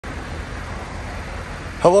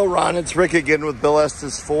Hello Ron, it's Rick again with Bill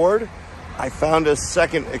Estes Ford. I found a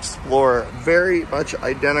second Explorer, very much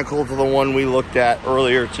identical to the one we looked at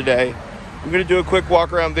earlier today. I'm going to do a quick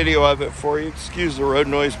walk around video of it for you. Excuse the road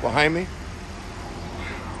noise behind me.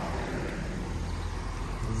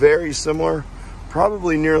 Very similar,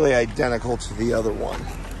 probably nearly identical to the other one.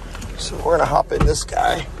 So we're going to hop in this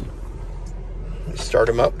guy. Start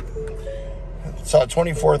him up. Saw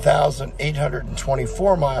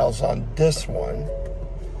 24,824 miles on this one.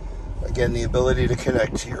 Again, the ability to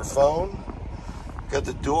connect to your phone. Got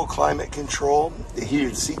the dual climate control, the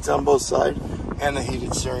heated seats on both sides, and the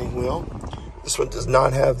heated steering wheel. This one does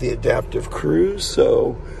not have the adaptive cruise,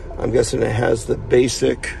 so I'm guessing it has the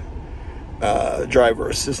basic driver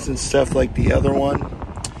assistance stuff like the other one.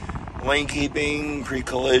 Lane keeping,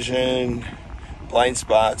 pre-collision, blind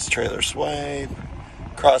spots, trailer swipe,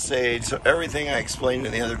 cross aid, so everything I explained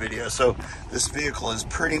in the other video. So this vehicle is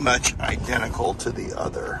pretty much identical to the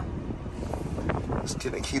other. Just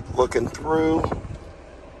gonna keep looking through.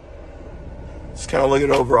 Just kind of look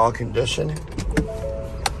at overall condition.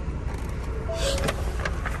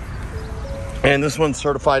 And this one's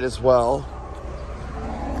certified as well.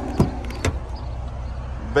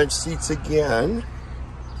 Bench seats again.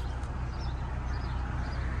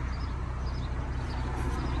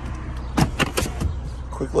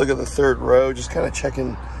 Quick look at the third row, just kind of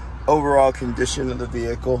checking overall condition of the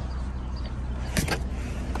vehicle.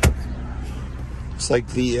 Looks like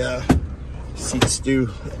the seats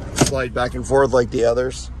do slide back and forth like the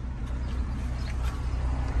others.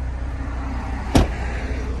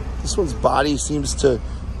 This one's body seems to,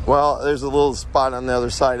 well, there's a little spot on the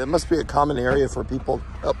other side. It must be a common area for people.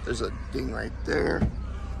 Oh, there's a ding right there.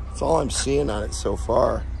 That's all I'm seeing on it so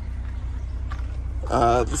far.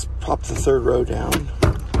 Let's pop the third row down.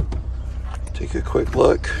 Take a quick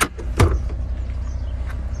look.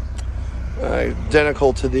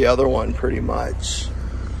 Identical to the other one pretty much.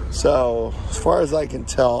 So as far as I can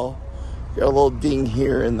tell, got a little ding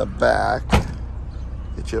here in the back.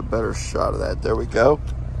 Get you a better shot of that. There we go.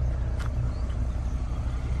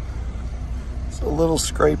 It's a little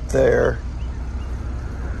scrape there.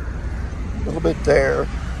 A little bit there.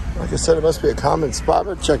 Like I said, it must be a common spot.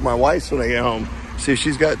 I'll check my wife's when I get home. See if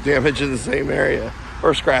she's got damage in the same area.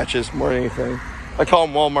 Or scratches more than anything. I call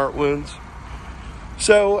them Walmart wounds.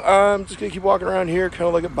 So I'm just going to keep walking around here, kind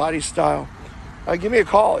of look at body style. Give me a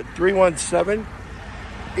call at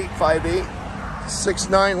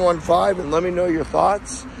 317-858-6915 and let me know your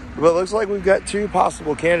thoughts. But it looks like we've got two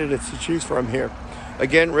possible candidates to choose from here.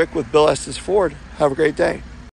 Again, Rick with Bill Estes Ford. Have a great day.